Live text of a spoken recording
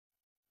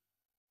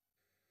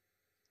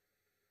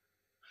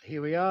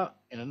Here we are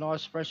in a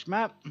nice fresh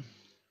map,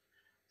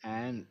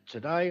 and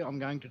today I'm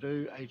going to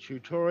do a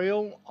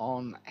tutorial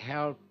on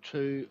how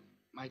to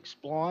make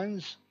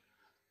splines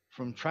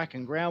from track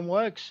and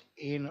groundworks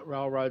in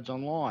Railroads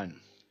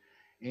Online.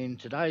 In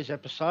today's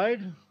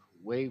episode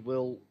we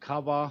will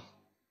cover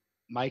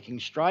making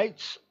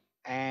straights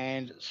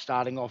and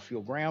starting off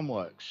your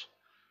groundworks,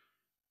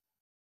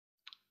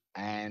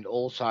 and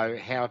also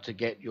how to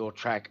get your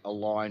track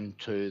aligned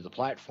to the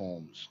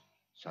platforms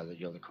so that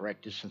you're the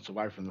correct distance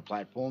away from the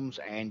platforms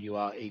and you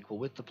are equal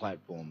with the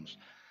platforms.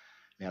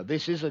 Now,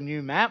 this is a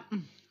new map,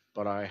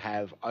 but I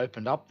have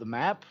opened up the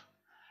map,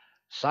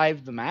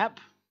 saved the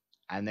map,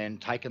 and then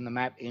taken the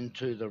map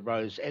into the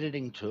rows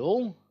editing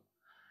tool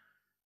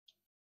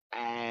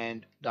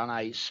and done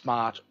a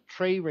smart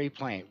tree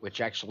replant,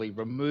 which actually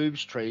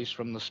removes trees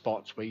from the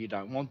spots where you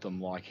don't want them,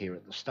 like here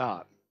at the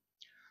start.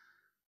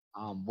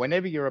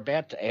 Whenever you're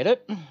about to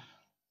edit,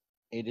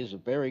 it is a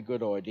very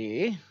good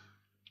idea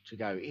to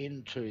go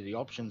into the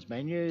options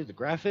menu, the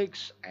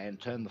graphics,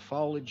 and turn the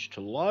foliage to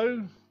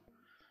low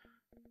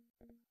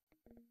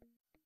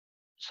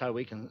so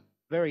we can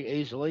very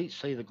easily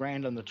see the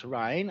ground and the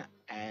terrain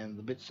and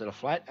the bits that are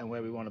flat and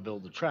where we want to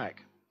build the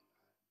track.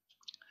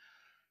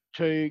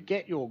 To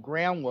get your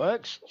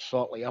groundworks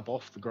slightly up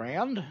off the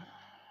ground,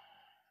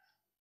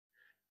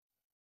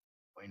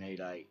 we need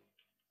a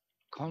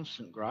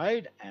constant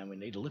grade and we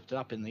need to lift it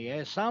up in the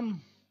air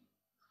some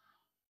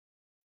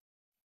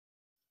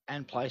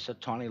and place a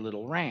tiny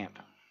little ramp.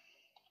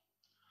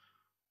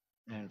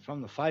 And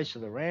from the face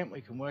of the ramp,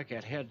 we can work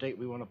out how deep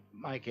we want to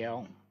make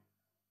our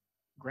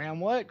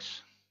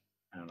groundworks.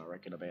 And I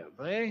reckon about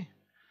there.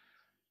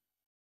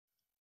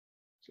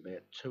 It's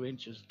about 2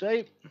 inches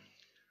deep.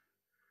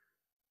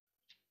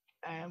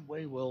 And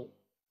we will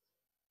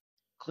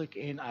click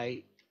in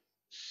a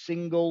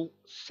single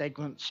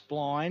segment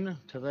spline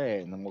to there,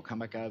 and then we'll come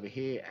back over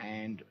here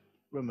and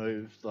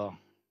remove the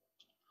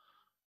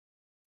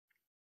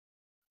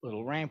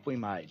little ramp we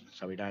made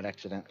so we don't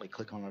accidentally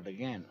click on it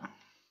again.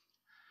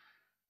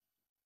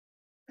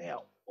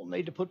 Now we'll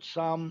need to put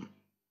some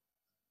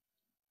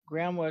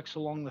groundworks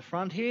along the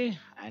front here,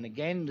 and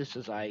again this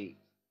is a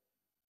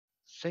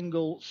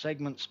single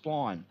segment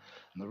spline,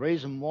 and the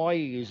reason why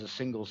you use a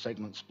single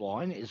segment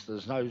spline is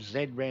there's no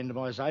Z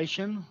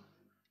randomization.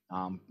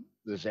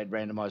 The Z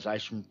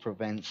randomization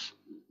prevents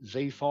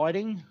Z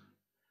fighting.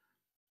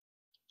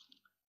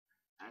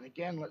 And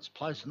again, let's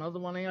place another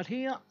one out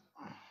here.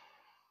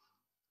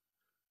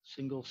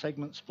 Single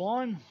segment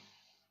spline.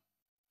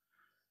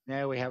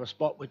 Now we have a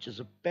spot which is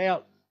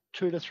about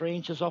 2 to 3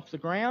 inches off the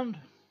ground,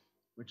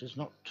 which is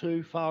not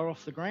too far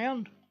off the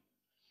ground,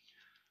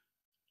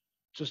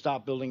 to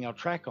start building our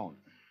track on.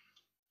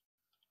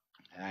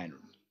 And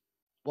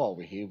while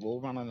we're here, we'll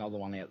run another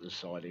one out this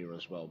side here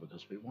as well,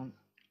 because we want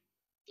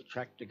the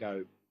track to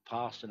go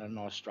past in a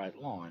nice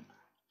straight line.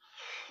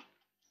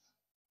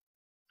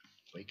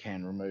 We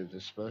can remove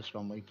this first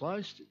one we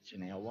placed. It's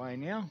in our way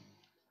now.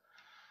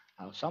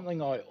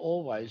 Something I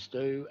always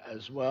do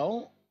as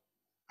well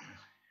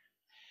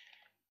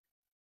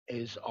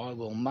is I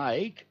will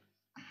make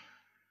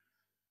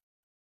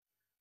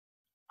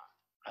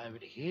over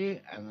to here,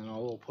 and then I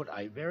will put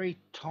a very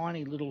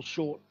tiny little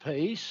short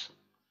piece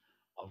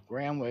of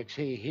groundworks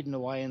here hidden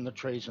away in the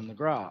trees and the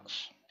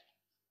grass.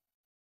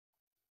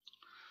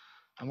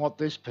 And what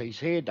this piece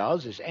here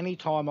does is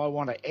anytime I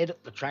want to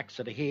edit the tracks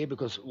that are here,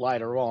 because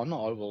later on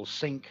I will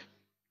sink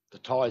the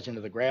ties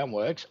into the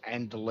groundworks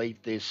and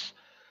delete this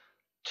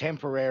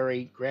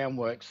temporary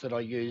groundworks that I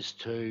use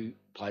to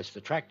place the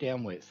track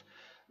down with.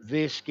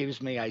 This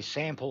gives me a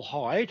sample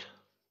height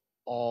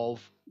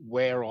of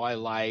where I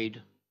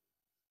laid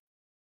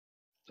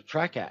the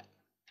track at.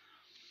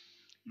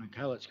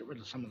 Okay, let's get rid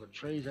of some of the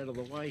trees out of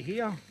the way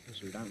here,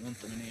 because we don't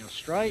want them in our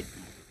straight.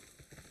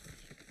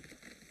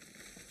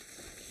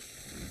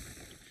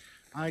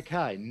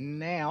 Okay,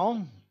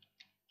 now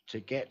to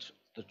get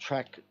the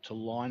track to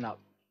line up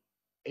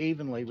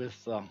evenly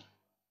with the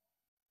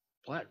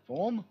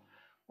platform,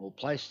 we'll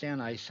place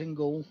down a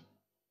single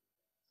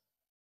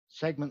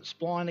segment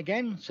spline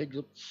again.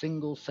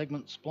 Single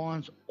segment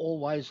splines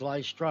always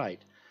lay straight.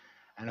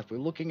 And if we're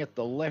looking at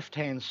the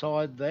left-hand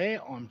side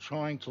there, I'm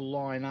trying to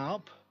line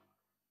up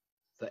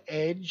the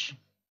edge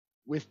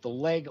with the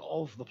leg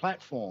of the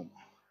platform.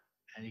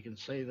 And you can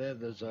see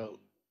there's a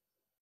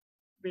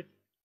bit,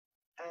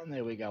 and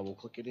there we go. We'll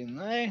click it in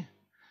there.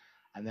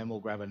 And then we'll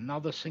grab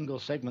another single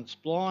segment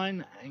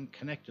spline and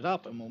connect it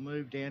up, and we'll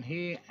move down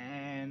here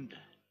and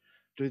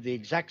do the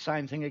exact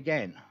same thing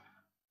again.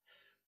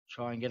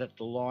 Try and get it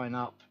to line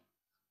up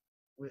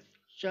with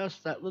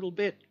just that little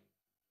bit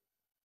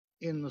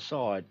in the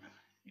side.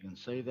 You can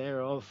see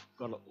there I've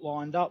got it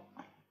lined up,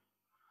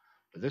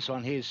 but this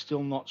one here is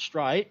still not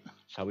straight,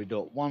 so we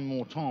do it one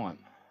more time.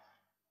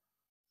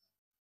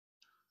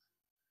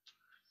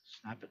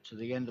 Snap it to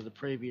the end of the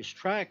previous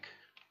track,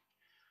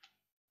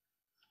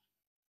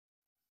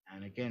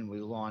 and again we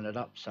line it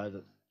up so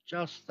that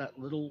just that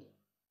little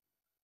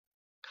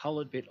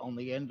coloured bit on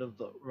the end of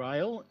the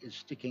rail is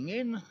sticking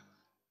in.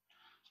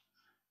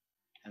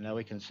 And now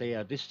we can see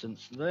our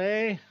distance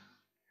there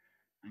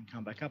and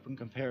come back up and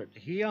compare it to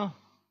here.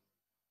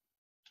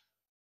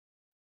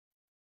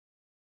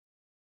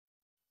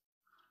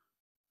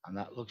 And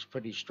that looks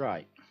pretty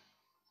straight.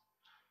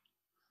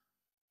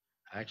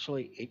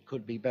 Actually, it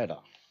could be better.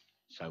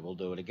 So we'll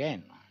do it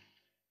again.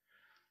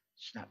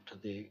 Snap to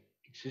the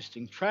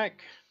existing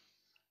track.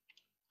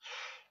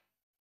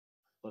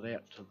 Put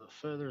out to the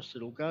furthest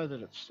it'll go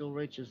that it still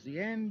reaches the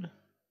end.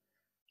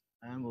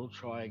 And we'll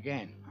try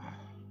again.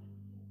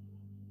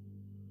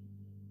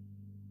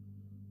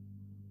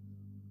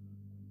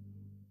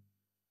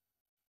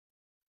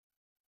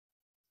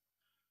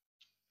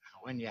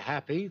 When you're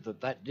happy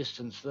that that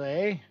distance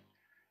there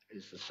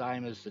is the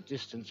same as the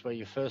distance where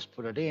you first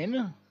put it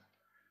in,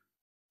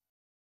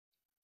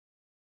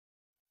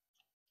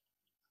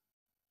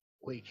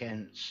 we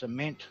can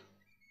cement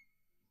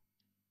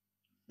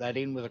that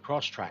in with a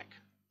cross track.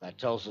 That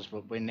tells us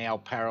that we're now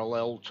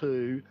parallel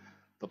to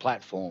the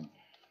platform.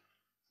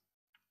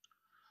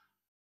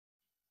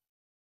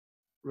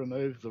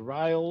 Remove the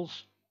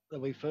rails that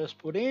we first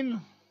put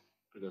in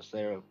because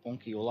they're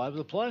wonky all over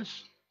the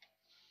place.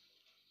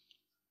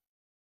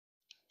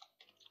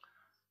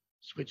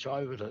 Switch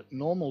over to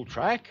normal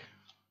track,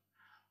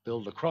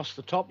 build across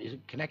the top, you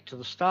connect to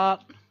the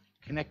start,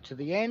 connect to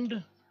the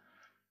end.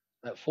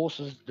 That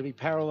forces it to be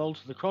parallel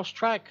to the cross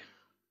track.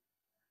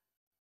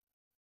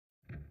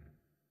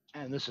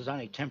 And this is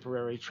only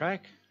temporary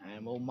track,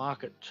 and we'll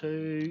mark it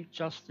to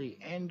just the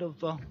end of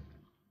the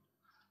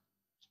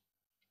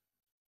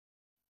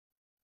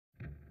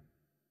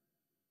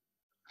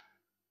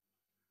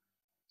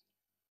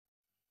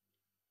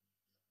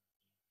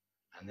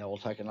and then we'll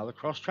take another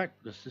cross track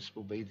because this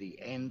will be the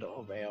end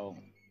of our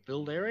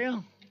build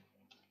area.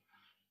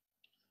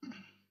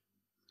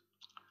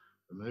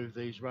 Remove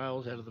these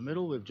rails out of the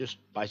middle. We've just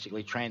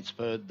basically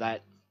transferred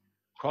that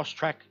cross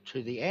track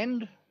to the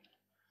end.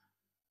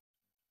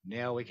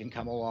 Now we can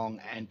come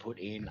along and put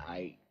in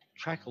a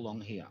track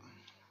along here.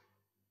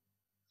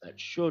 That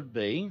should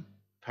be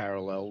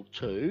parallel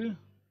to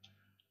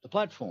the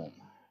platform.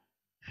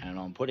 And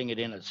I'm putting it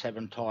in at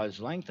 7 ties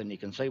length, and you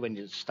can see when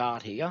you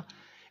start here,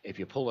 if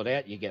you pull it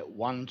out, you get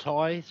 1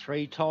 tie,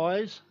 3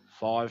 ties,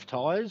 5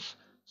 ties,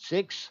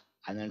 6,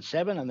 and then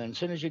 7, and then as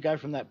soon as you go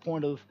from that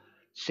point of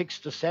 6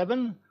 to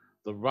 7,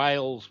 the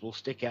rails will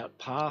stick out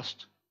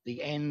past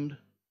the end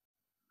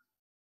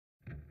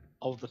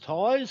of the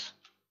ties,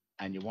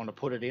 and you want to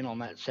put it in on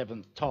that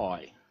 7th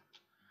tie.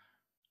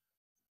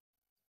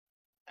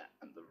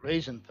 And the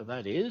reason for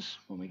that is,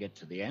 when we get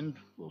to the end,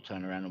 we'll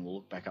turn around and we'll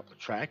look back up the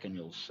track, and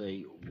you'll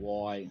see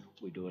why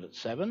we do it at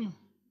 7.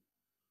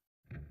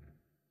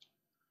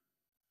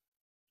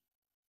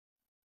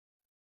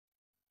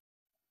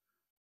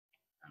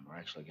 And we're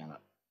actually going to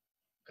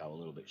go a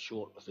little bit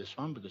short with this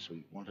one because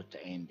we want it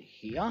to end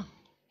here. And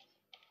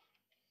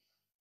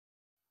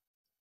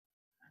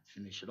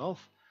finish it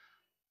off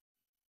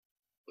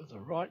with a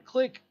right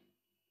click.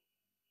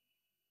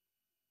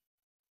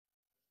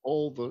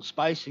 All the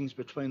spacings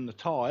between the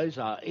ties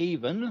are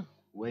even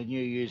when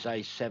you use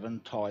a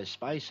 7 tie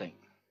spacing.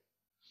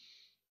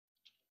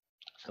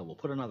 So we'll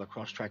put another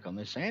cross track on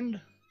this end.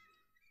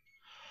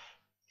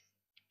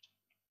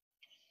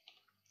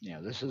 Now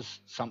this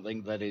is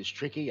something that is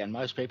tricky and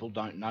most people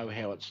don't know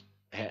how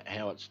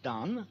it's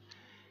done.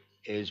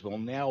 Is we'll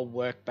now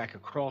work back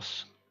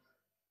across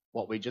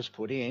what we just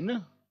put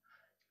in,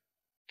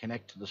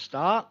 connect to the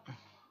start,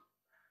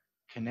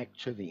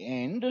 connect to the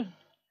end,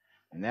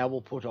 and now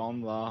we'll put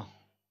on the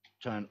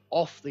turn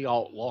off the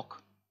alt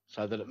lock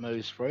so that it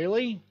moves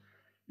freely.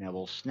 Now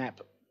we'll snap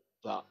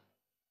the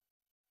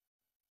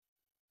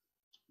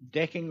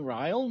decking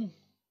rail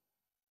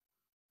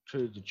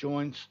to the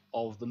joints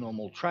of the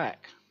normal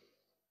track.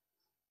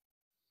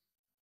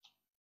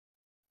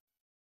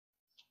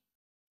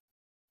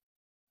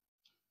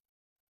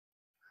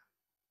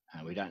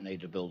 And we don't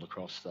need to build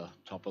across the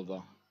top of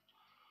the...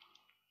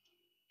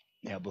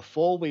 Now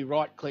before we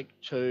right click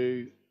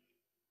to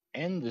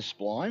end this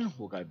spline,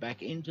 we'll go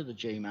back into the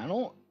G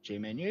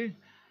menu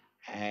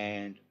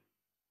and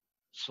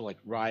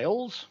select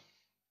rails.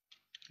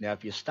 Now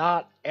if you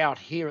start out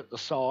here at the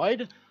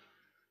side,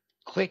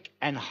 click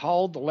and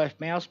hold the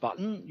left mouse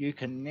button, you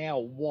can now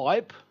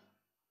wipe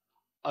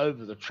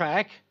over the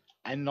track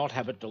and not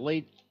have it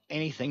delete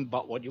anything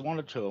but what you want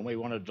it to. And we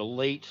want to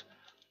delete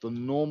the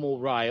normal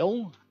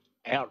rail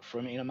out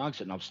from in amongst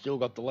it. And I've still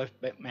got the left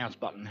mouse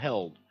button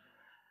held.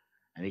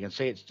 And you can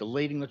see it's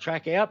deleting the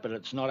track out, but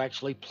it's not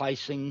actually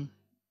placing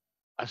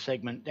a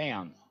segment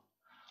down.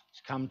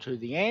 Let's come to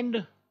the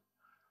end.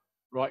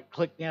 Right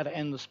click now to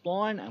end the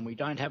spline, and we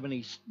don't have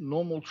any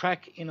normal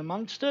track in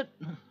amongst it.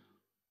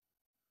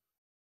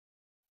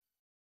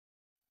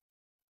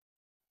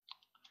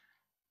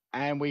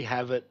 And we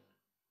have it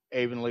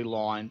evenly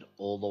lined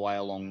all the way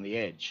along the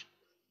edge,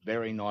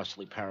 very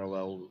nicely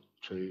parallel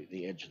to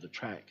the edge of the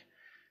track.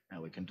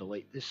 Now we can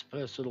delete this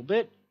first little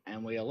bit,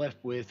 and we are left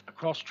with a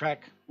cross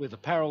track with a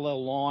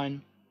parallel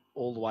line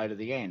all the way to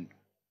the end.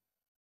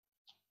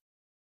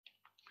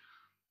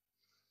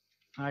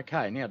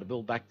 Okay, now to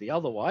build back the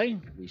other way,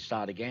 we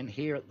start again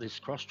here at this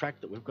cross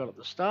track that we've got at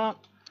the start.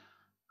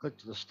 Click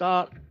to the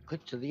start,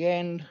 click to the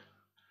end,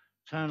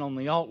 turn on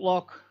the alt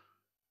lock,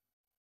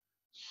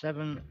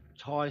 7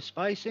 tie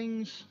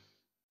spacings.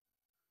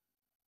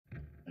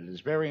 It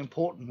is very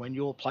important when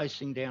you're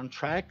placing down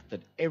track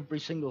that every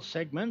single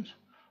segment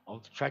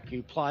of the track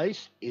you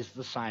place is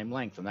the same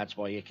length, and that's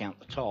why you count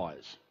the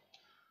ties.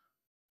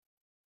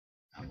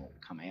 And we'll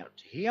come out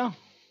to here,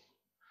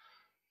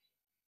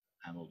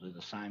 and we'll do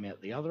the same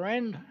out the other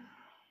end.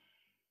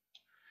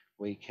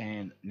 We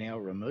can now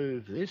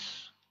remove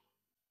this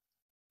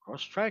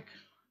cross track.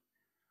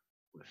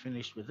 We're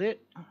finished with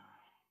it.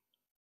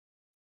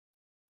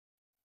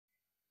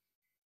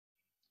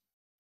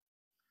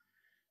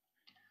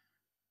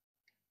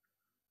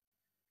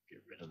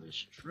 Get rid of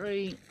this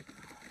tree.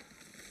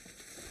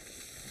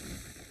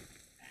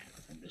 And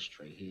I think this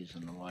tree here's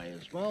in the way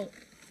as well.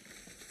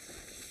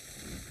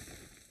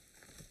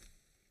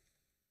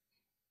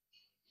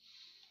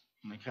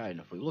 Okay, and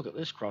if we look at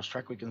this cross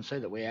track, we can see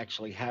that we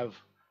actually have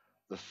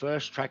the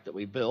first track that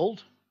we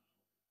build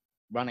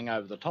running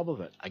over the top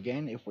of it.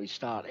 Again, if we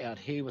start out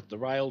here with the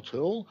rail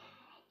tool,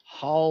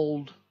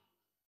 hold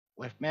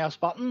left mouse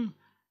button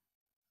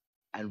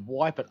and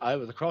wipe it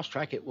over the cross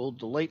track, it will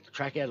delete the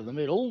track out of the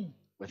middle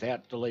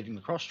without deleting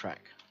the cross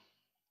track.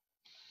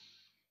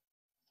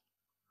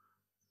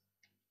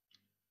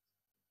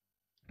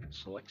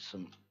 Select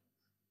some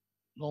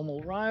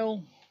normal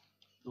rail,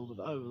 build it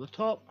over the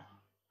top,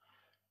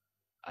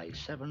 a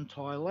 7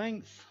 tie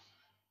length.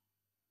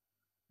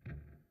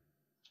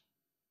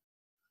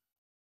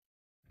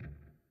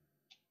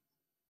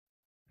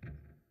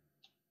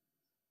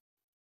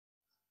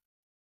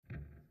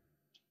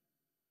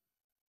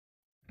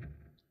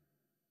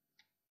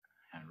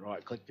 And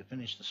right click to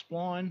finish the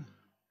spline.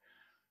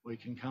 We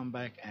can come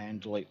back and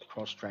delete the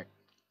cross track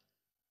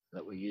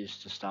that we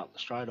used to start the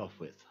straight off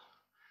with.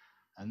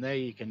 And there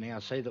you can now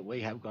see that we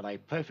have got a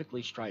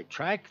perfectly straight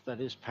track that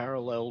is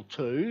parallel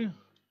to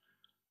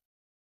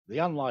the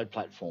unload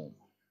platform.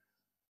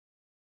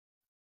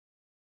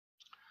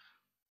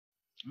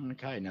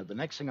 Okay, now the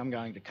next thing I'm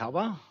going to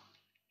cover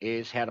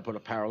is how to put a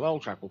parallel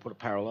track. We'll put a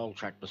parallel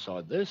track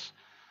beside this.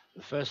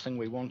 The first thing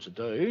we want to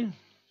do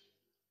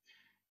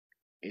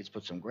is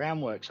put some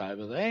groundworks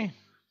over there.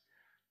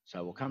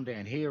 So we'll come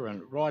down here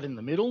and right in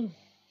the middle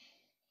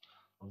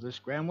of this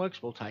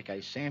groundworks, we'll take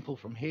a sample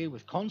from here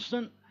with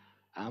constant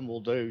and we'll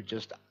do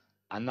just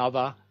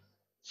another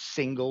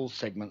single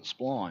segment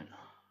spline.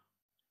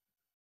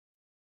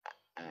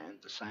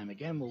 And the same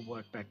again, we'll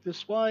work back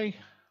this way.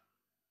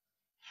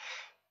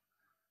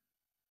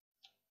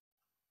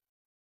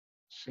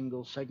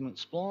 Single segment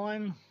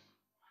spline,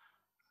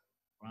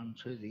 run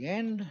to the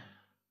end. And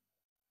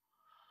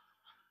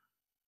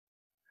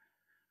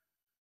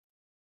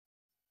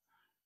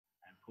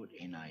put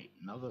in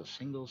another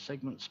single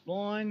segment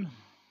spline.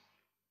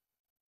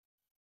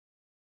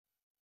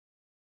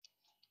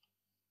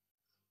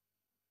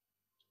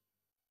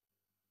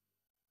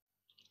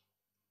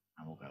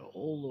 And we'll go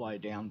all the way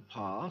down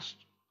past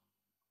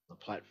the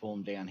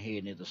platform down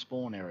here near the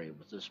spawn area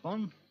with this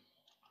one.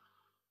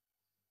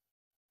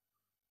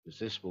 Because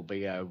this will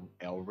be our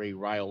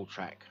re-rail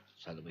track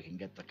so that we can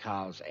get the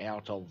cars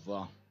out of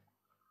the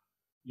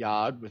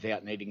yard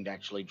without needing to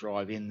actually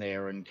drive in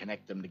there and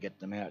connect them to get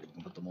them out. You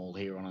can put them all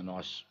here on a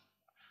nice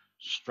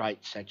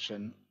straight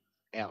section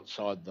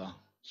outside the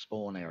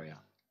spawn area.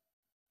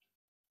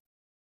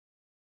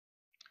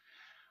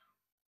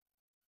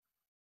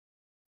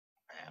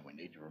 And we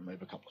need to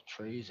remove a couple of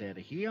trees out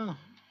of here.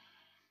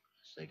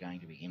 So they're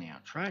going to be in our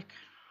track.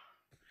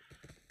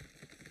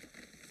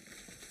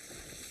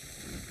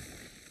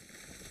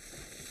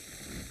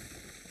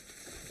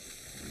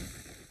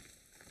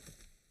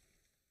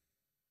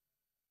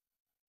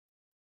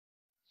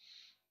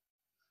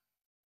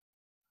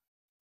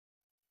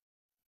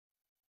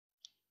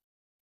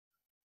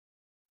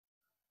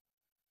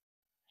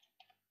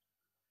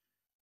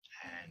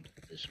 And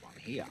this one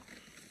here.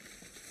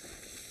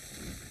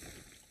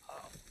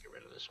 Oh, get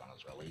rid of this one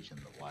as well, he's in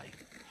the way.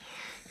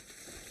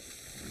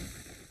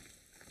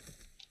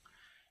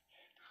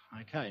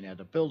 Okay, now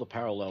to build a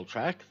parallel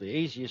track, the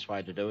easiest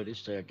way to do it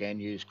is to again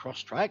use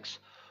cross tracks.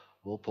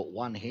 We'll put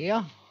one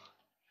here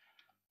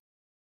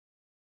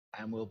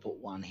and we'll put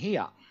one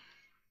here.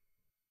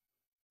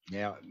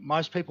 Now,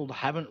 most people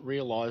haven't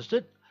realised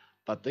it,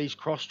 but these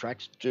cross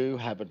tracks do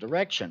have a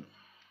direction.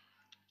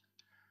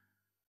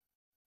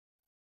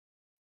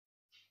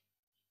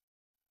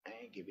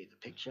 And give you the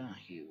picture,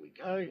 here we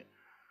go.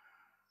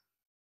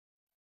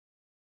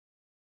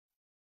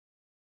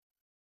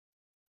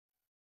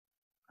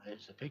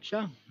 There's the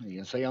picture. You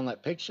can see on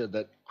that picture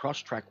that cross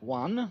track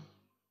 1,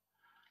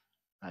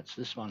 that's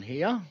this one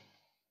here,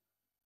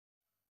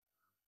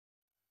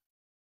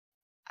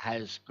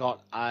 has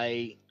got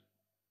a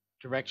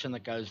direction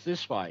that goes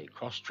this way.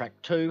 Cross track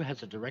 2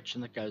 has a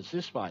direction that goes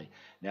this way.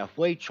 Now, if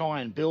we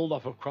try and build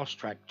off of cross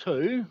track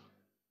 2,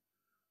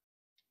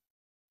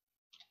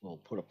 we'll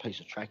put a piece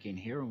of track in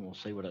here and we'll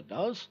see what it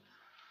does.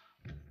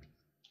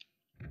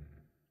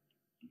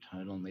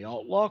 Turn on the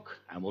alt lock,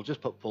 and we'll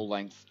just put full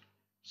length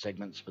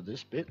segments for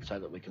this bit so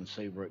that we can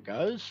see where it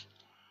goes.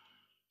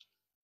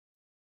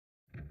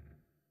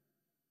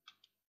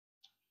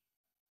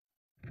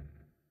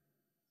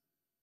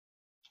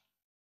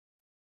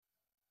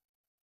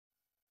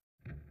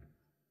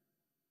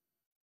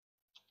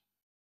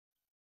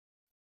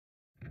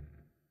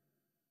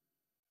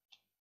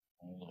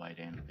 All the way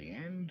down to the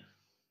end.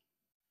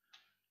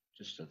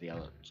 Just to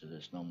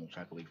this normal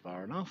track will be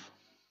far enough.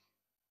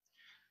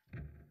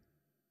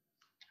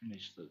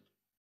 Finish the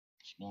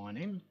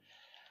spline in.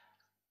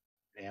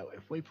 Now,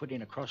 if we put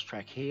in a cross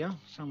track here,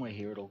 somewhere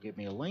here it'll give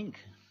me a link.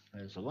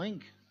 There's a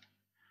link.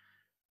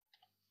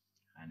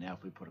 And now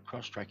if we put a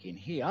cross track in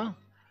here,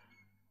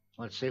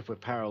 let's see if we're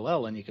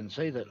parallel, and you can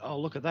see that, oh,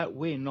 look at that,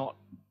 we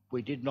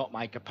did not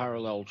make a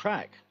parallel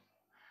track.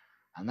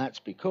 And that's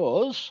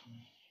because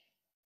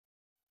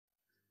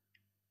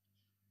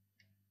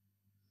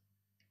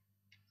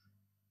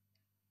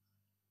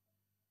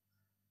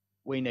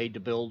we need to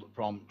build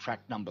from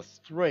track number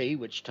 3,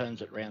 which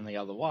turns it round the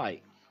other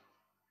way.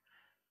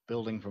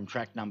 Building from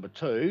track number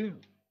 2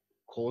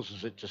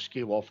 causes it to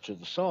skew off to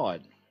the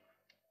side.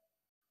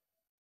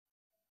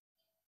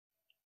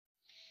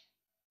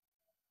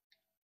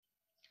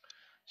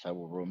 So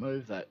we'll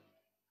remove that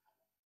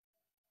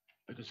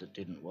because it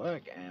didn't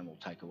work, and we'll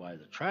take away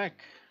the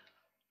track.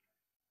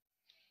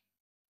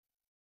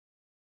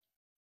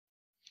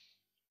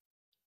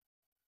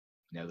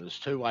 Now there's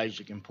 2 ways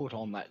you can put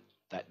on that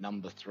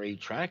number 3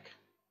 track.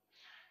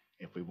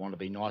 If we want to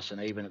be nice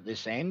and even at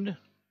this end,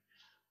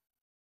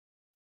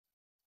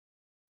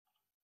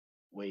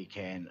 we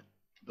can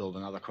build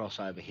another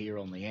crossover here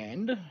on the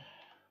end,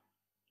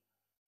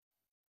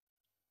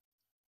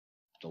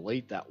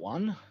 delete that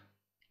one,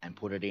 and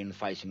put it in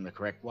facing the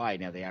correct way.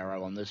 Now the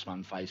arrow on this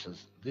one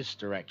faces this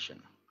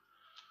direction.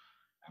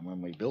 And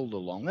when we build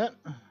along it,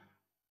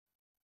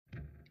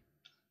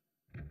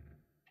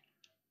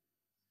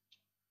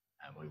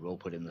 and we will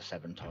put in the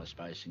 7 tie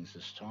spacings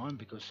this time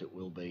because it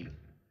will be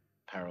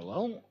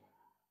parallel.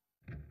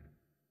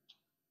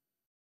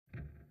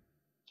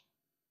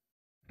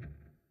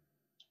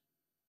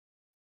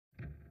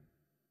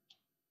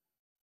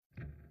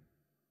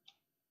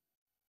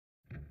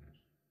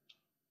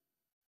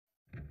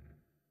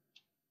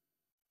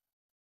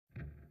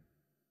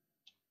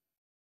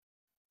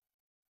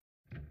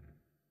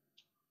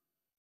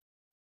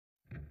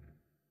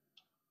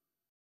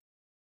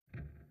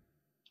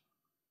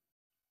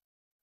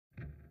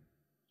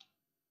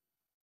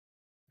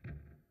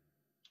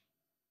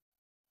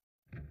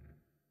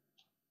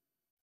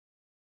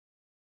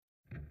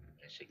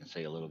 As you can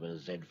see, a little bit of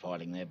Z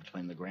fighting there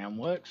between the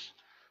groundworks.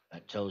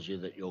 That tells you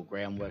that your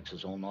groundworks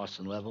is all nice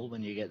and level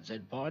when you get Z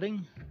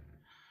fighting.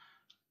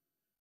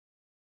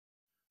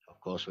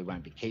 Of course, we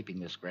won't be keeping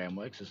this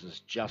groundworks. This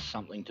is just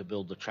something to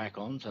build the track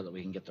on so that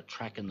we can get the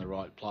track in the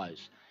right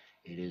place.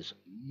 It is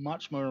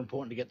much more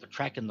important to get the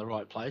track in the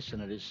right place than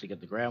it is to get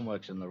the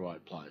groundworks in the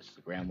right place.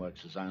 The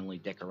groundworks is only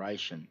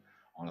decoration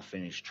on a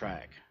finished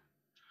track.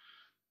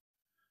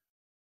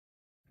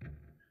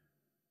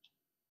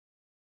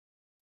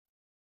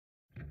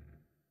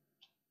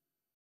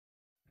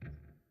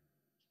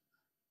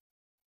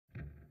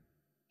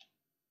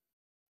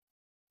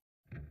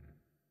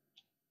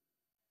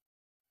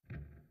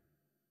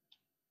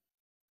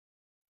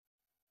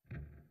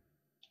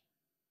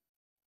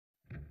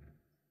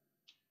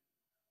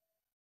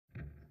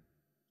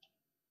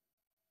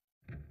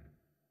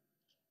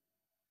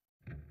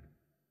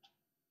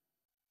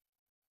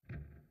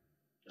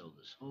 Build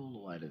this all the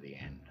way to the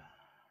end.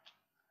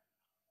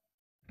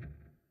 Okay,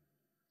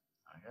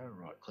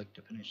 right click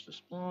to finish the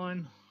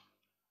spline.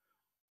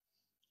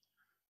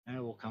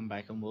 Now we'll come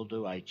back and we'll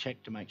do a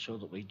check to make sure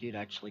that we did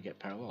actually get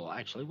parallel.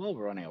 Actually, while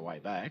we're on our way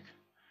back,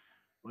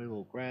 we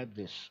will grab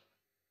this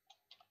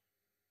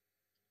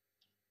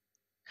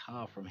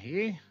car from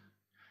here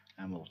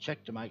and we'll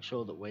check to make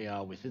sure that we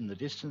are within the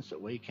distance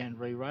that we can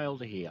re-rail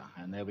to here.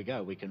 And there we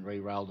go, we can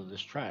re-rail to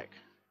this track.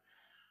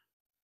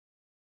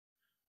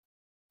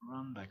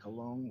 Run back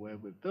along where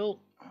we've built.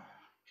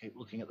 Keep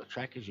looking at the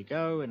track as you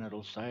go and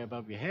it'll stay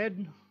above your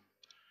head.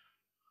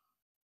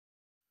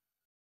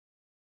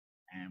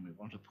 And we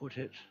want to put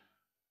it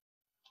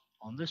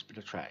on this bit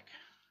of track.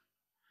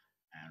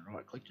 And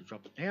right click to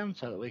drop it down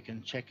so that we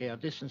can check our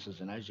distances.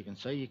 And as you can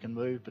see, you can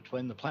move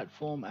between the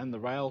platform and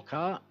the rail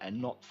car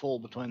and not fall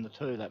between the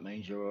two. That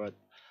means you're at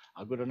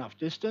a good enough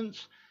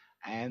distance.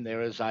 And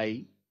there is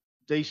a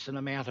decent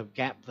amount of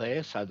gap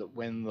there so that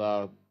when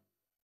the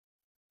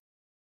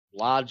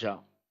larger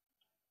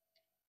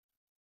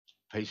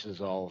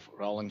pieces of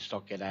rolling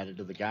stock get added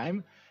to the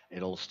game,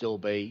 it'll still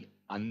be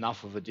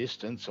enough of a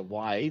distance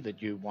away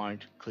that you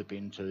won't clip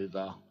into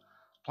the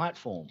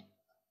platform.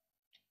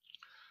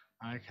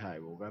 Okay,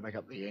 we'll go back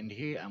up the end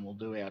here and we'll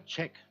do our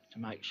check to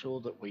make sure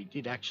that we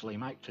did actually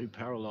make 2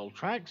 parallel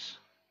tracks.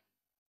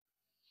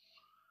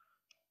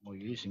 We're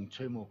using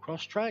 2 more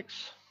cross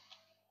tracks,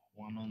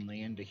 one on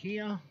the end of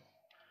here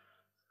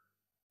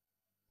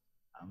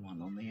and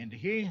one on the end of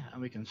here,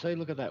 and we can see,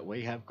 look at that,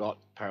 we have got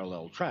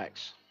parallel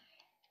tracks.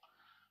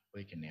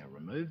 We can now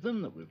remove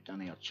them that we've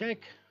done our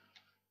check.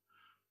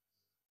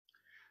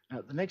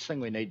 Now, the next thing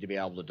we need to be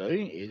able to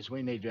do is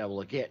we need to be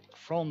able to get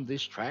from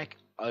this track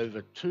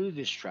over to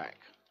this track,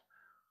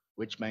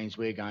 which means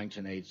we're going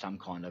to need some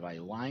kind of a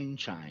lane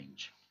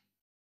change.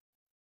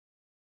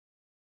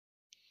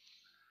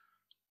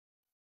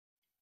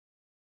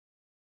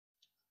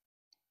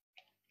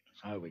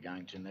 So we're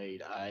going to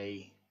need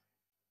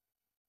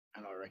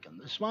and I reckon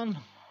this one.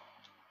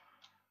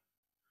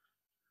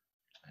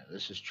 Now,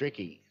 this is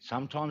tricky.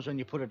 Sometimes when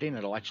you put it in,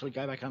 it'll actually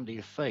go back under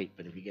your feet,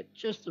 but if you get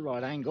just the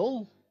right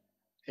angle,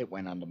 it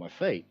went under my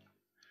feet.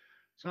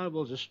 So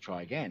we'll just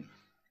try again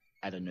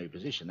at a new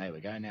position. There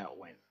we go. Now it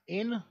went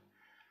in,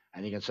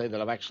 and you can see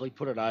that I've actually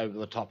put it over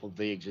the top of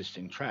the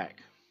existing track.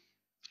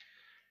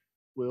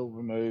 We'll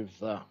remove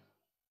the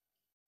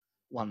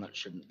one that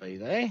shouldn't be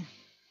there.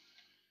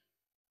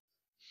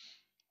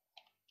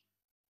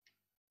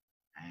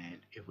 And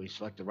if we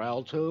select the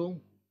rail tool,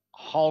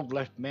 hold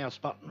left mouse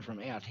button from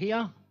out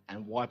here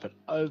and wipe it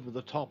over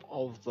the top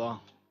of the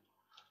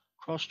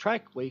cross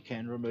track, we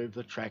can remove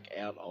the track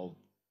out of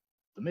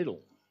the middle.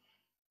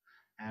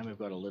 And we've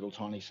got a little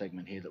tiny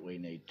segment here that we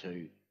need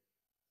to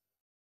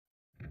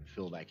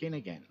fill back in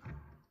again.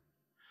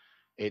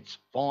 It's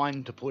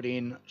fine to put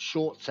in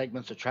short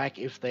segments of track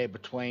if they're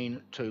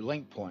between two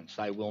link points.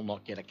 They will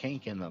not get a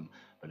kink in them.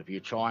 But if you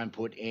try and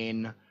put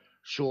in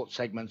short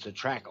segments of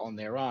track on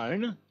their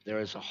own, there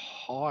is a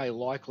high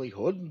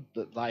likelihood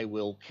that they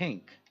will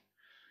kink.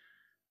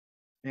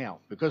 Now,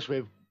 because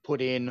we've put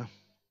in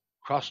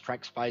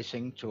cross-track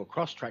spacing to a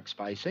cross-track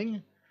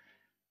spacing,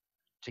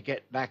 to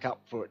get back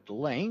up for it to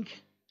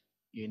link,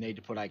 you need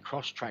to put a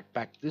cross-track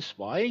back this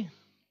way.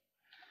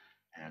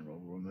 And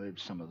we'll remove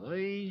some of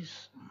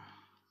these.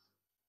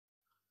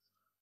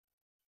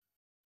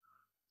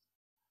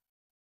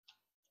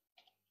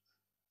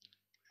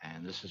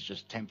 And this is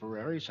just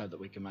temporary so that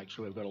we can make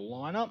sure we've got a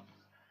line up.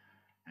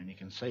 And you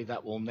can see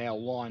that will now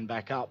line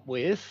back up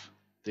with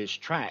this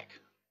track,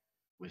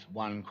 with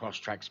one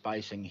cross-track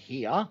spacing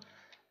here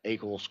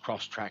equals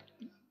cross-track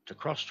to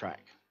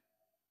cross-track.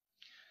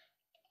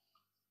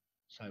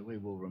 So we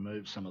will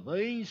remove some of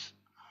these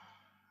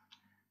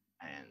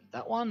and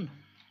that one.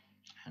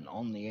 And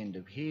on the end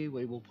of here,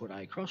 we will put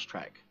a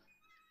cross-track.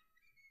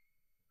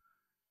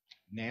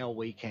 Now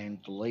we can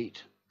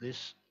delete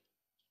this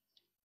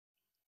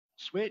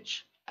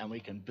switch and we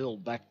can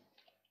build back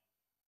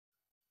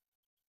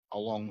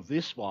along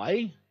this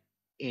way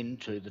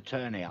into the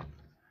turnout.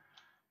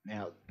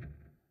 Now,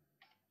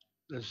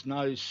 there's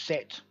no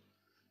set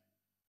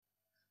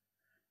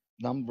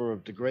number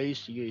of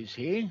degrees to use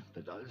here,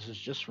 but this is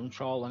just from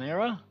trial and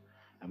error,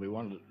 and we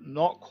want it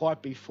not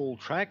quite be full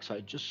track,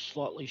 so just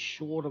slightly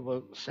short of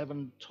a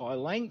 7 tie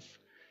length.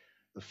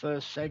 The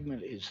first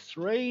segment is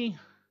 3.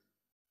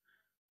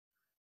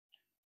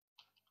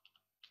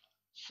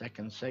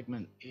 Second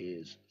segment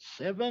is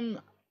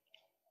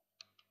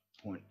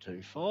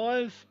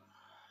 7.25.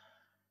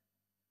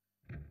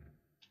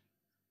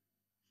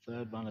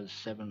 Third one is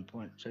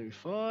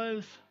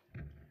 7.25.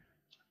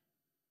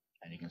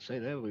 And you can see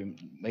there we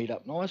meet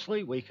up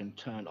nicely. We can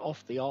turn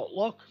off the alt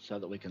lock so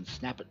that we can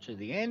snap it to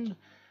the end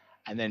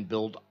and then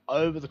build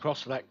over the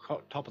top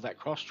of that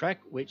cross track,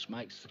 which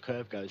makes the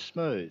curve go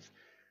smooth.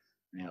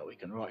 Now we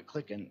can right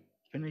click and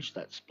finish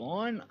that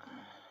spline.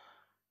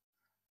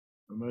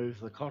 Remove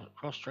the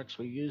cross tracks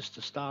we used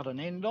to start and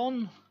end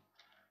on.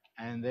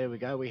 And there we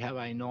go. We have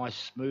a nice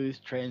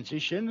smooth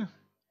transition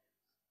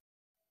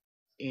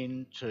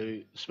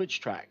into the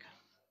switch track.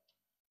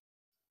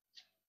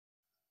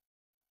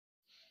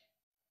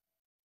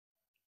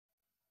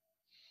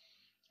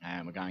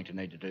 And we're going to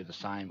need to do the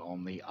same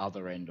on the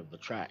other end of the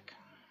track.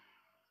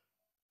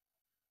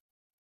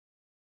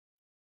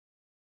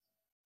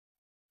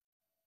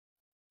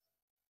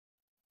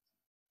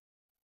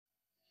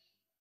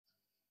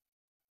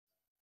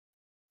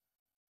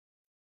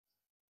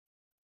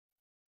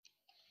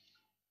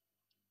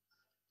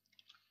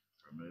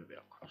 Remove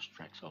our cross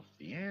tracks off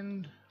the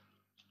end.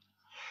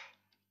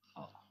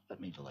 Oh,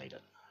 let me delete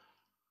it.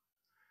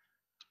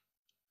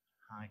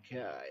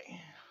 Okay.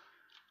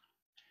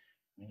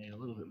 We need a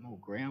little bit more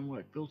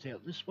groundwork built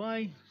out this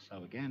way.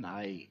 So again,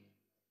 a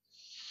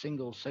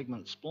single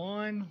segment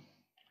spline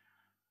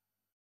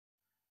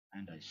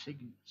and a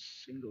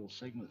single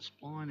segment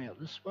spline out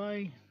this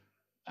way.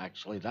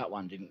 Actually, that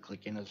one didn't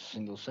click in as a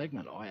single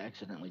segment. I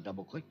accidentally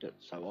double clicked it,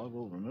 so I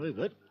will remove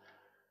it.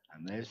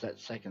 And there's that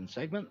second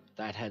segment.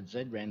 That had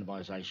Z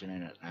randomization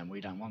in it, and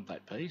we don't want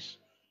that piece.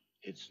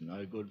 It's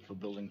no good for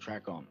building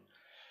track on.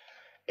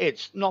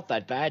 It's not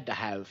that bad to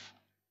have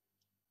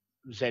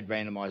Z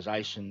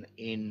randomization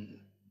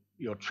in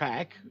your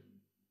track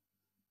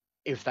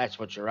if that's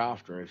what you're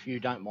after. If you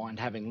don't mind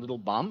having little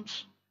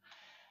bumps,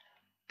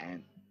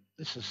 and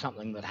this is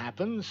something that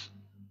happens,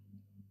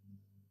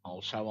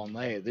 I'll show on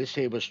there. This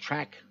here was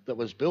track that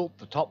was built.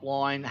 The top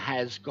line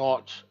has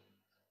got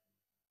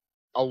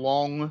a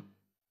long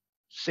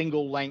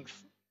single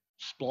length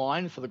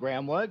spline for the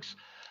groundworks.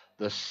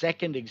 The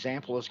second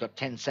example has got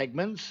 10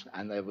 segments,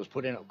 and it was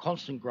put in at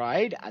constant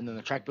grade, and then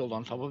the track built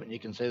on top of it, and you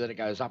can see that it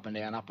goes up and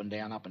down, up and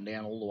down, up and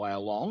down all the way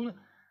along.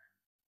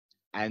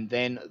 And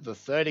then the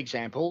third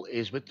example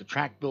is with the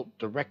track built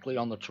directly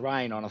on the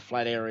terrain on a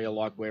flat area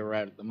like where we're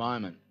at the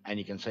moment. And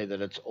you can see that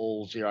it's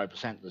all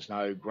 0%. There's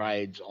no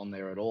grades on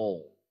there at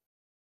all.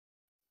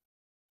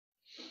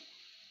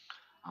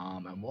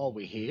 And while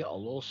we're here,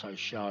 I'll also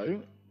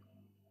show,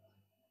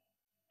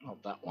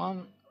 not that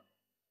one,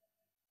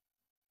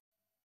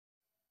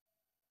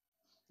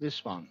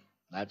 this one.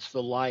 That's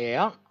the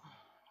layout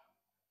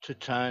to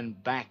turn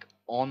back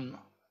on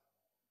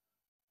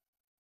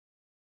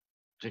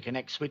to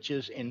connect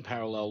switches in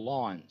parallel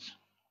lines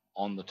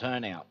on the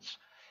turnouts.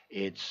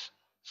 It's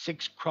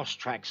 6 cross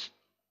tracks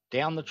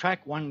down the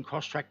track, 1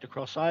 cross track to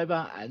cross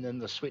over, and then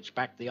the switch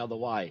back the other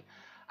way.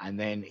 And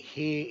then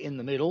here in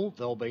the middle,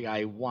 there'll be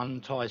a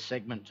 1 tie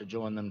segment to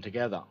join them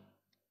together.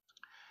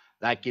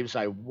 That gives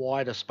a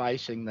wider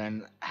spacing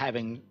than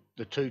having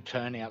the 2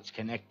 turnouts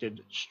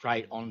connected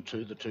straight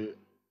onto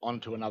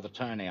another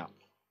turnout.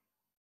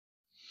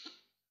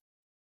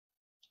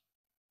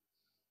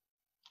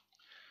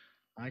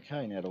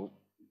 Okay, now to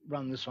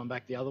run this one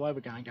back the other way, we're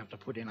going to have to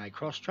put in a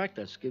cross track.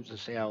 That gives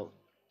us our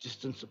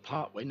distance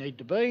apart we need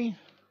to be.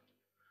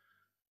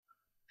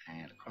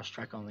 And a cross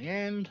track on the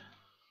end.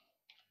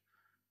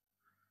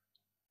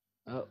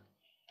 Oh,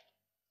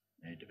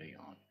 need to be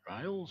on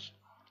rails.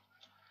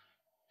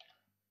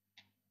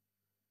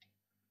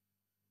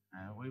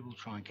 We will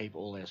try and keep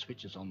all our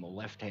switches on the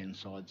left-hand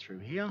side through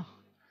here.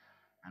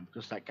 And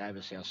because that gave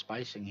us our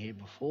spacing here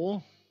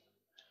before,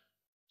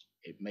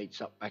 it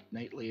meets up back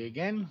neatly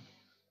again.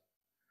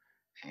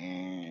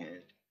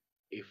 And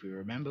if we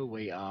remember,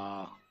 we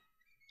are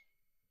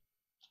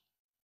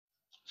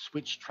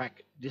switch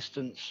track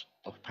distance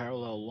of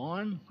parallel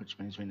line, which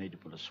means we need to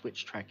put a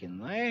switch track in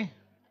there.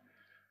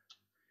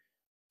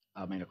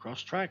 I mean a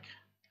cross track.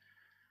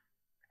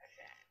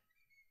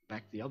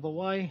 Back the other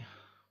way,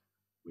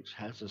 which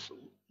has us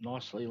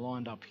nicely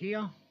lined up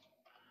here.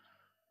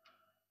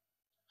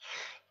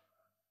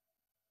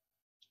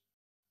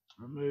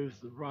 Remove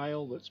the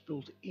rail that's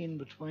built in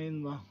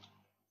between the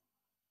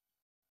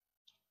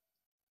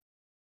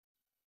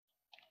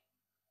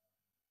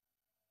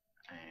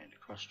and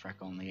a cross track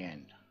on the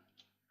end.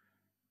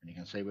 And you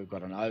can see we've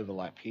got an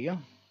overlap here.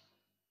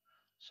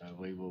 So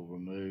we will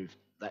remove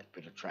that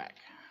bit of track.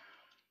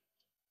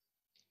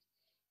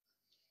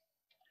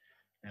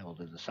 Now we'll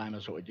do the same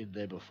as what we did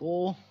there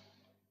before.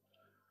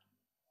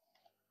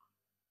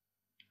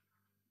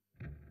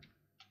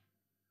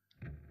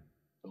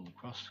 Build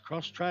across the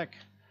cross track.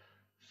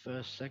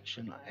 First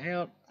section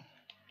out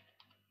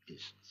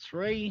is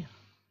 3.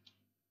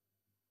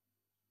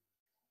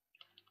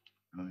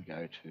 And we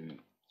go to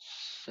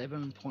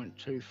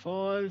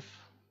 7.25.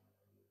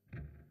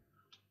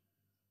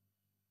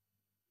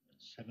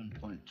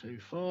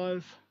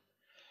 7.25.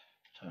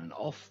 Turn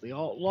off the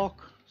alt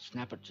lock,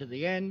 snap it to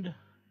the end,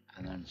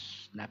 and then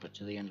snap it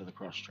to the end of the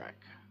cross track.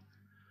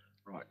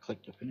 Right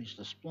click to finish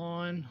the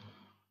spline.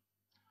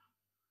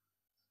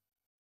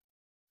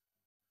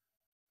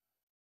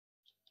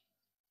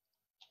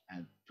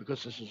 And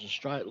because this is a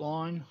straight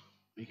line,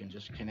 we can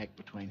just connect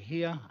between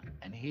here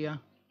and here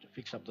to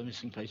fix up the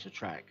missing piece of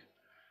track.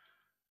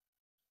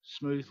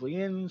 Smoothly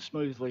in,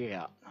 smoothly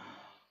out.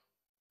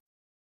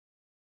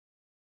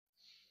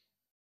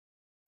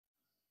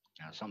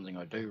 Now, something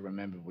I do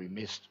remember we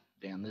missed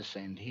down this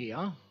end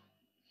here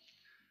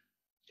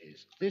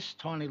is this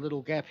tiny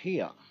little gap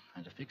here.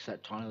 And to fix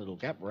that tiny little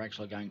gap, we're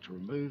actually going to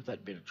remove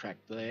that bit of track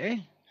there.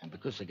 And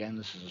because, again,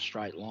 this is a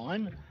straight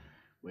line,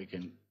 we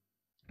can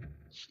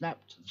snap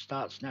to the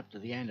start, snap to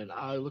the end, and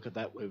oh, look at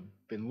that, we've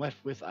been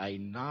left with a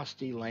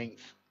nasty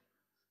length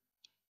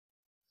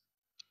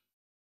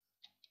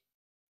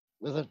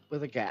with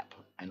a gap.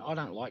 And I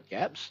don't like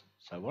gaps,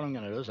 so what I'm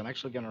going to do is I'm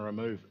actually going to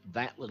remove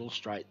that little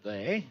straight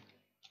there.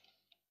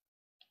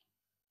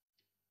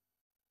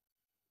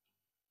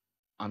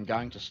 I'm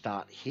going to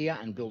start here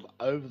and build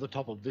over the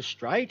top of this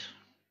straight.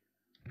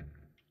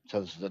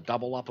 So this is a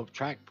double up of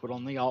track put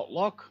on the alt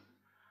lock.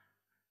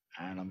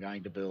 And I'm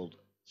going to build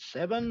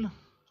 7.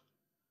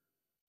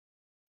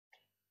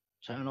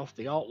 Turn off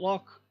the alt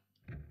lock.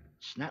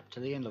 Snap to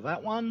the end of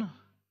that one.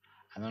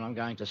 And then I'm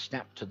going to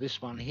snap to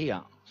this one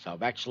here. So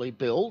I've actually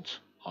built,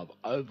 I've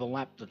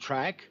overlapped the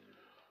track,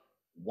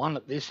 one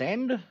at this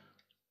end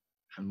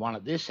and one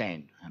at this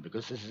end. And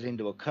because this is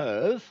into a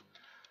curve,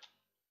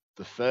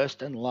 the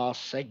first and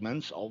last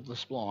segments of the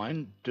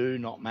spline do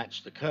not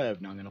match the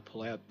curve. Now I'm going to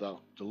pull out the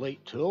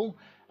delete tool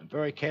and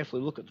very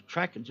carefully look at the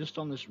track, and just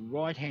on this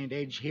right hand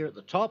edge here at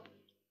the top,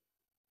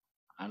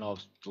 and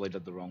I've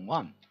deleted the wrong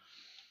one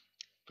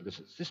because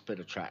it's this bit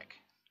of track.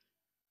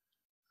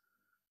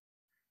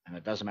 And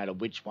it doesn't matter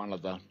which one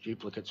of the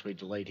duplicates we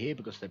delete here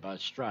because they're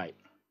both straight.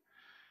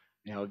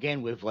 Now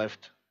again, we've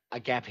left a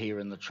gap here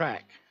in the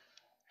track.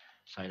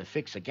 So to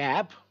fix a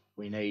gap,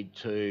 we need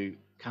to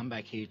come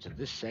back here to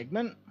this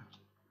segment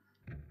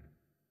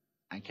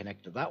and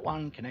connect to that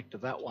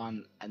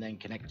one, and then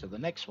connect to the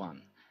next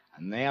one.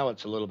 And now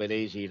it's a little bit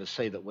easier to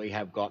see that we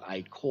have got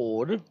a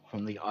cord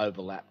from the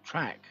overlap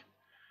track.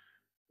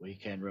 We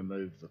can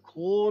remove the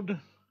cord,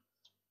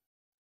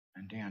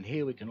 and down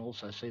here we can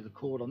also see the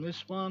cord on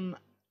this one,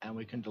 and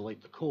we can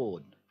delete the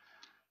cord.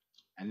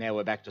 And now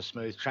we're back to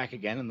smooth track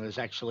again, and there's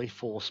actually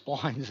 4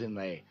 splines in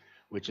there,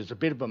 which is a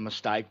bit of a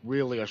mistake.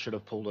 Really, I should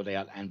have pulled it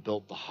out and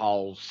built the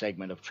whole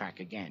segment of track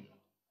again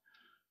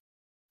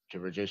to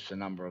reduce the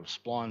number of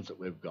splines that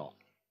we've got.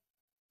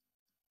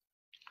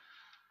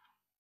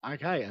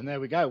 Okay, and there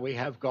we go. We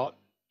have got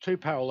 2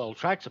 parallel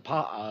tracks,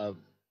 a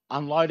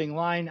unloading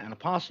lane and a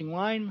passing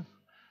lane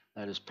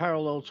that is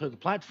parallel to the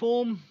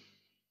platform,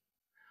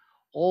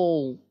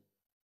 all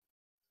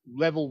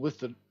level with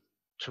the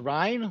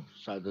terrain,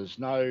 so there's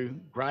no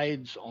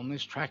grades on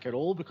this track at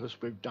all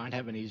because we don't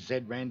have any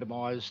Z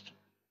randomized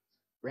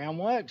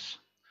groundworks.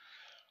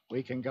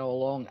 We can go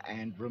along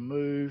and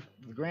remove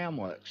the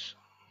groundworks,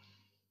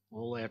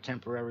 all our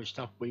temporary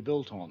stuff we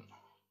built on.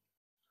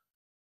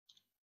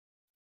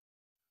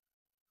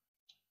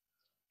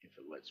 If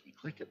it lets me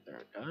click it, there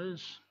it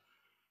goes.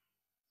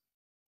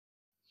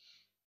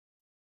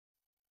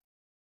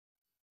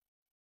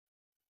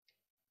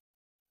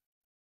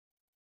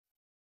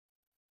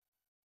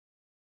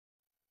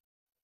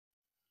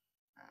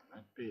 And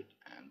that bit,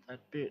 and that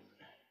bit.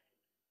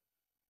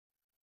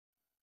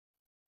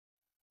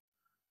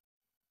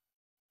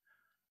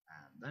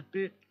 And that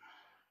bit.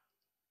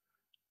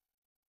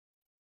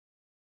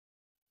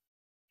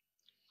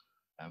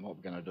 And what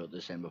we're going to do at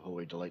this end before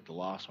we delete the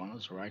last one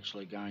is we're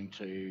actually going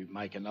to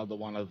make another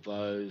one of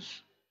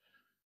those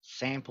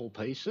sample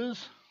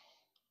pieces.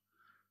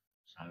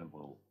 So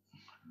we'll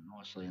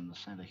nicely in the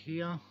center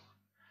here,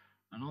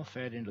 and off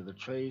out into the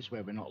trees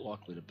where we're not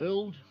likely to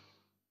build.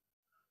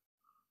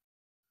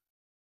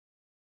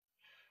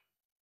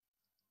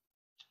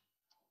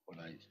 Put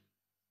a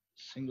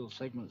single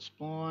segment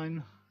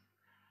spline,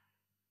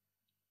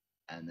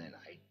 and then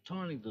a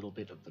tiny little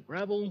bit of the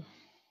gravel.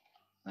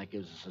 That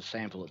gives us a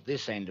sample at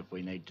this end if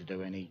we need to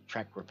do any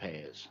track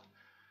repairs.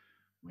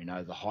 We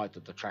know the height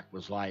that the track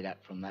was laid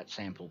at from that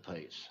sample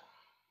piece.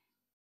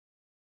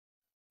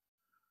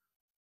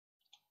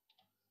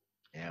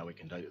 Now we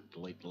can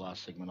delete the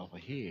last segment off of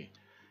here.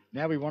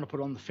 Now we want to put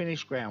on the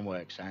finished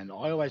groundworks, and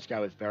I always go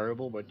with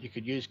variable, but you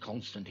could use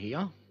constant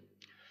here.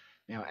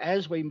 Now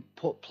as we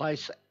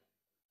place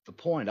the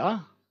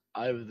pointer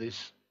over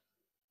this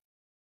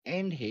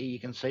end here, you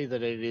can see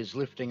that it is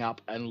lifting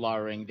up and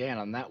lowering down,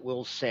 and that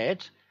will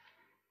set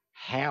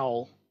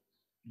how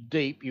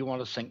deep you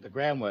want to sink the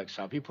groundwork.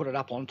 So if you put it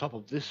up on top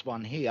of this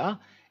one here,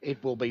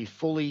 it will be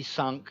fully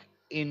sunk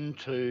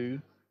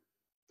into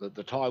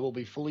the tie will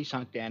be fully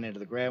sunk down into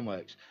the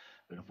groundworks.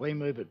 But if we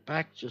move it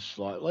back just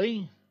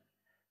slightly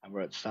and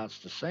where it starts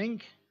to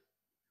sink,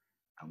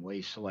 and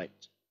we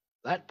select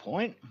that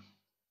point,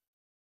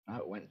 no,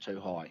 it went too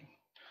high.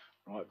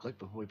 Right click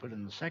before we put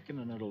in the second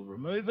and it'll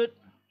remove it.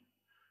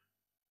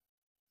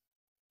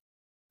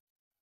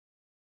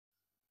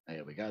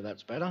 There we go,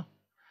 that's better.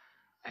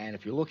 And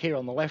if you look here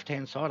on the left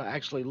hand side, I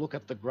actually look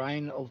at the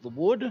grain of the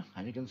wood,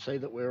 and you can see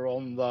that we're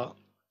on the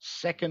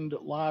second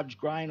large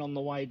grain on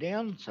the way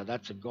down. So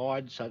that's a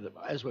guide so that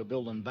as we're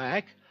building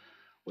back,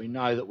 we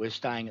know that we're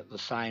staying at the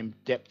same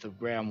depth of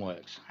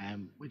groundworks.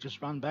 And we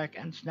just run back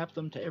and snap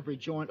them to every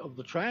joint of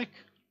the track.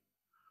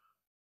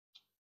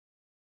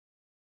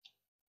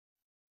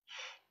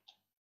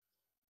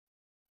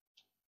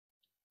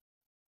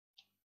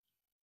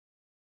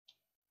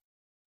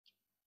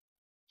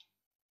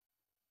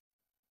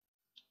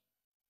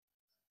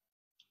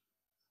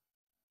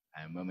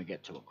 And when we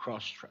get to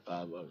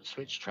a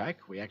switch track,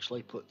 we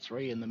actually put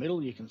 3 in the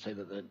middle. You can see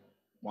that it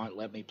won't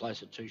let me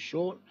place it too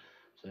short.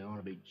 So you want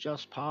to be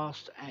just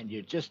past, and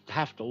you just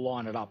have to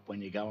line it up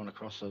when you're going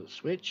across a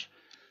switch.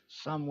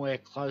 Somewhere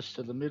close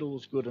to the middle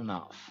is good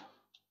enough.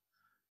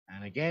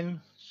 And again,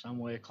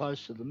 somewhere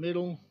close to the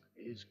middle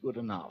is good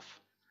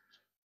enough.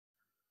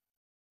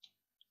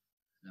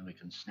 Then we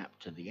can snap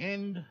to the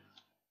end,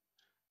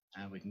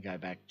 and we can go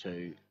back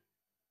to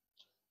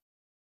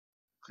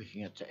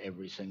clicking it to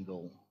every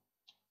single.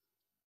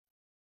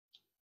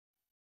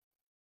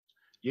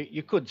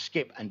 You could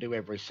skip and do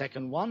every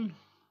second one.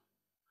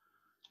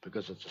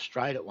 Because it's a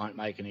straight, it won't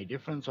make any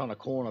difference. On a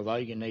corner though,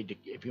 you need to,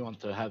 if you want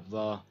to have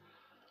the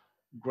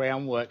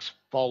groundworks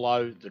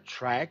follow the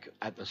track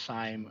at the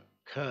same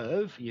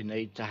curve, you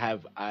need to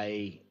have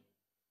a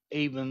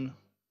even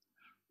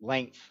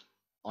length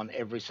on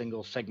every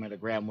single segment of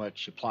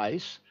groundworks you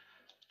place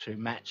to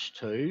match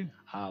to,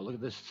 look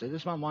at this, see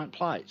this one won't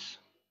place.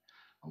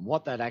 And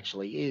what that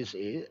actually is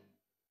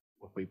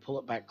if we pull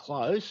it back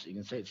close, you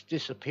can see it's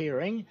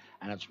disappearing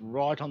and it's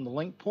right on the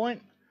link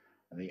point.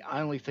 And the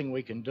only thing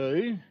we can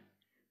do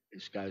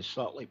is go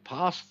slightly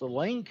past the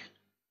link.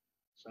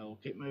 So we'll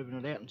keep moving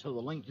it out until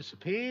the link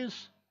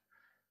disappears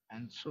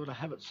and sort of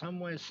have it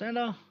somewhere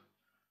center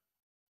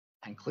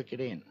and click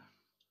it in.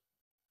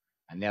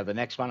 And now the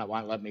next one, it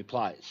won't let me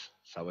place.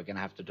 So we're going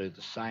to have to do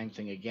the same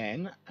thing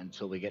again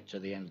until we get to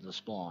the end of the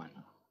spline.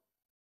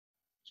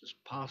 Just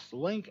pass the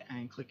link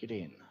and click it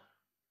in.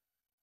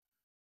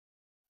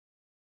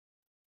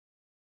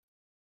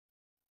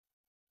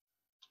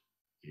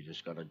 You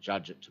just got to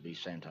judge it to be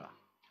centre.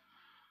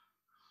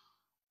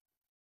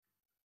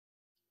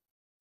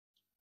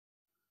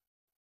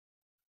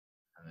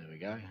 And there we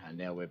go. And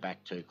now we're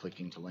back to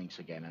clicking to links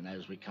again. And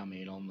as we come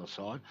in on the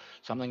side,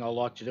 something I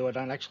like to do, I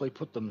don't actually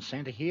put them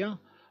centre here.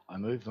 I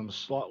move them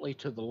slightly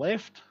to the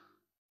left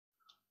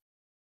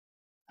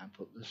and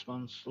put this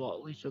one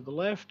slightly to the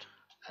left.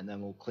 And then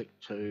we'll click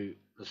to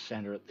the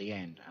centre at the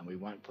end. And we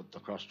won't put the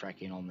cross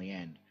track in on the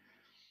end.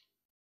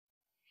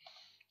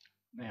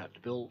 Now to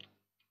build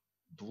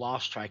the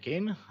last track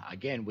in,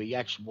 again, we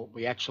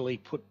actually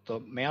put the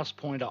mouse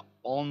pointer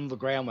on the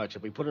groundworks.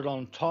 If we put it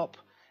on top,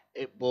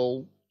 it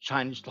will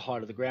change the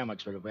height of the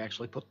groundworks. But if we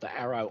actually put the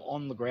arrow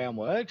on the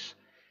groundworks,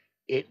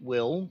 it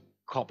will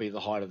copy the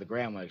height of the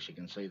groundworks. You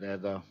can see there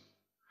the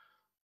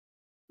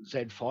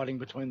Z fighting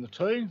between the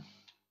two.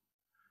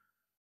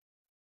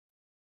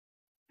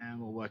 And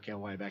we'll work our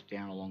way back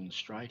down along the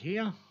straight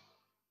here.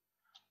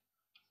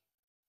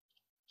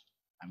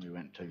 And we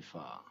went too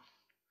far.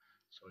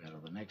 So we go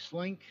to the next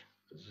link,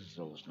 because this is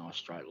always a nice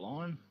straight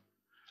line.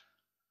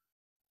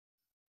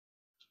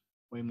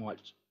 We might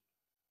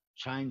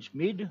change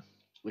mid,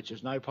 which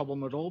is no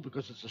problem at all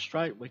because it's a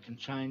straight. We can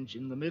change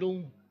in the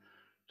middle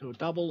to a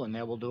double, and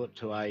now we'll do it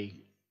to a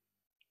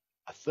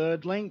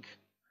third link.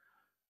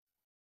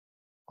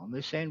 On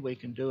this end, we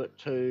can do it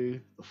to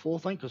the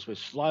fourth link because we're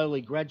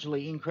slowly,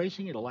 gradually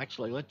increasing. It'll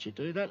actually let you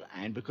do that,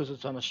 and because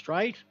it's on a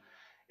straight,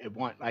 it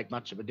won't make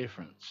much of a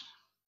difference.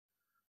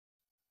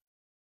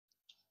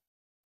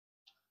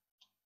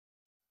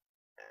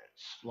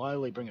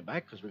 Slowly bring it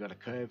back because we've got a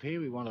curve here.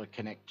 We want to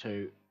connect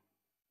to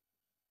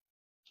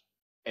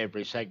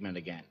every segment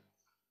again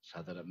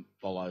so that it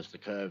follows the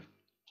curve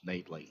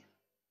neatly.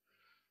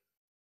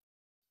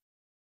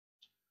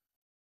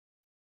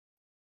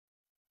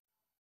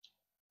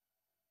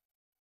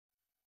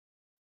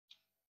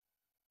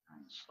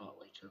 And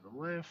slightly to the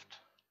left,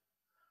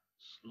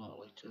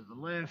 slightly to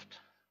the left,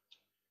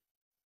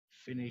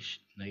 finish,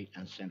 neat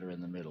and center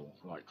in the middle.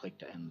 Right click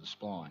to end the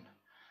spline.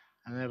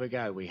 And there we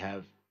go. We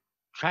have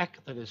track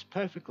that is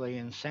perfectly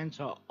in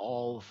center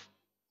of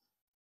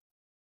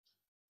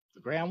the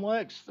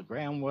groundworks. The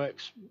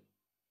groundworks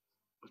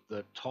with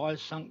the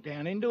ties sunk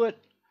down into it.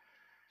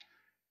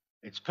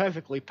 It's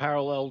perfectly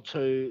parallel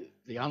to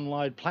the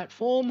unload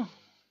platform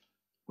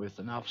with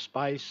enough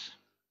space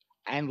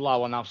and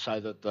low enough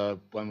so that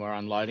when we're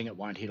unloading it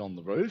won't hit on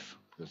the roof,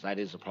 because that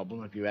is a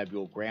problem. If you have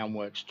your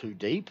groundworks too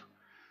deep,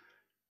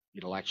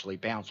 it'll actually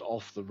bounce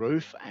off the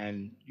roof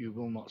and you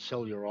will not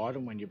sell your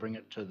item when you bring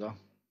it to the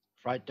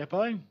freight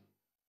depot.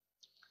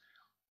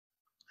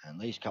 And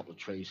these couple of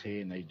trees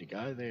here need to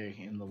go. They're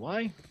in the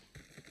way.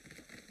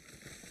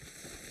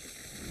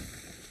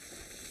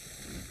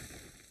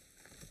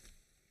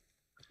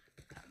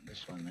 And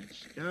this one needs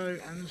to go,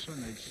 and this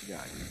one needs to go.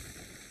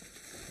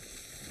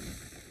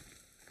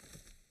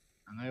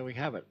 And there we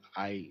have it,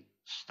 a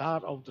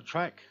start of the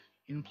track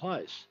in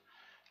place.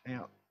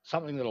 Now,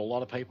 something that a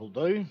lot of people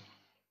do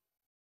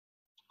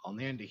on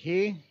the end of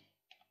here,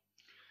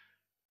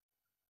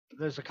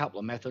 there's a couple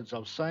of methods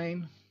I've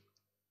seen.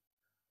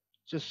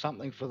 Just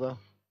something for the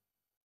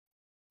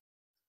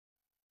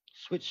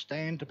switch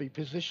stand to be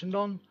positioned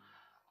on.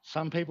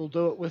 Some people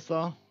do it with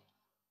a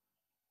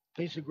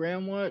piece of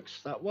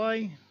groundworks that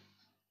way.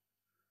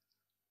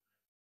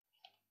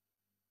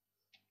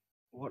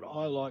 What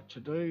I like to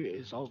do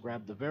is I'll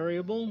grab the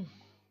variable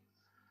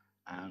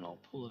and I'll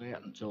pull it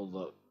out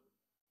until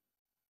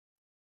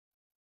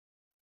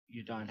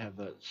you don't have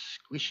that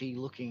squishy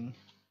looking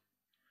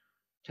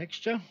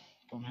texture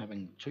from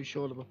having too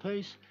short of a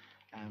piece,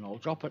 and I'll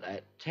drop it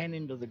at 10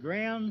 into the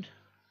ground,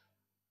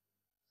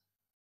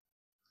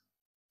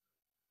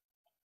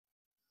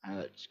 and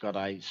it's got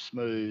a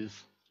smooth,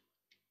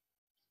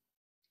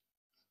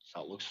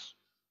 so it looks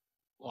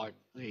like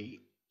the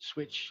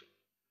switch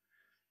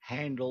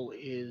handle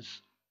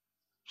is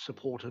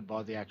supported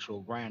by the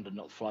actual ground and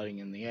not floating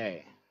in the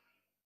air.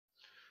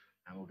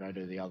 And we'll go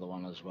do the other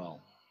one as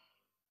well.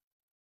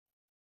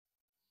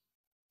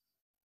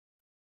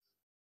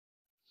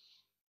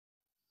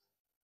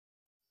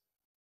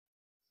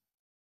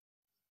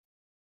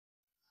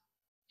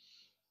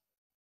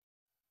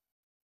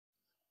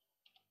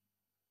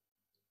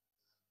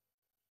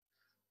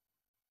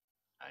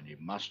 And you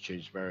must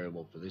choose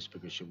variable for this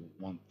because you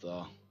want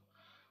the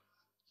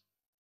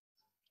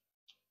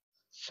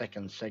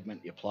second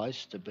segment you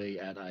place to be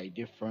at a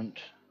different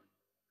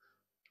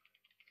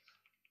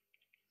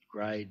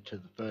grade to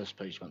the first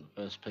piece. You want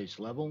the first piece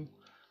level,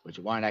 which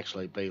it won't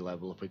actually be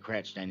level. If we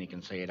crouch down, you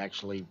can see it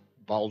actually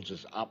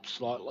bulges up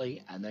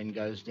slightly and then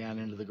goes down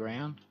into the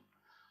ground.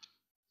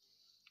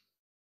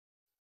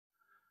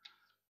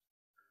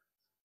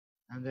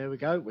 And there we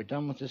go, we're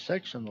done with this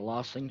section. The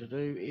last thing to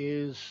do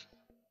is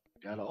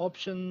go to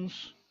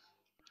options,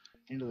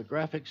 into the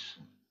graphics,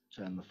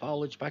 turn the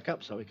foliage back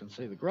up so we can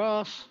see the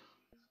grass,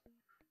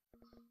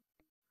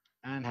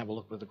 and have a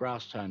look with the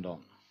grass turned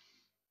on.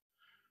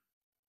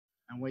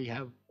 And we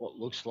have what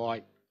looks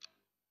like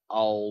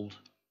old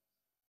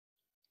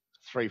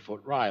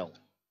 3-foot rail.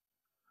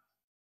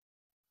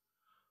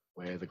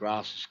 where the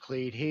grass is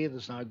cleared here.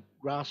 There's no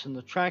grass in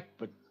the track,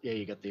 but yeah,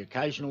 you got the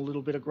occasional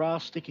little bit of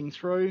grass sticking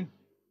through,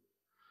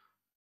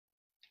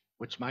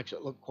 which makes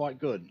it look quite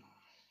good.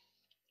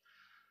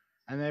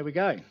 And there we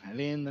go. And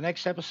in the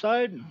next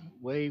episode,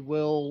 we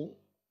will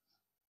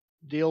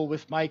deal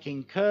with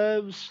making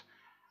curves,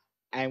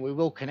 and we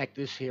will connect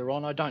this here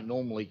on. I don't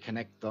normally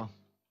connect the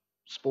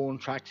spawn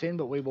tracks in,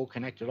 but we will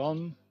connect it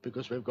on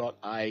because we've got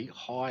a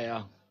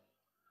higher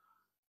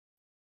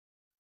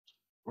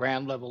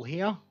ground level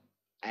here,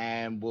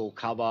 and we'll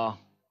cover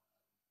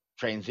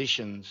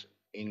transitions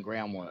in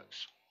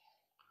groundworks.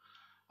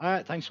 All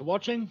right, thanks for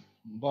watching.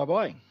 Bye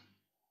bye.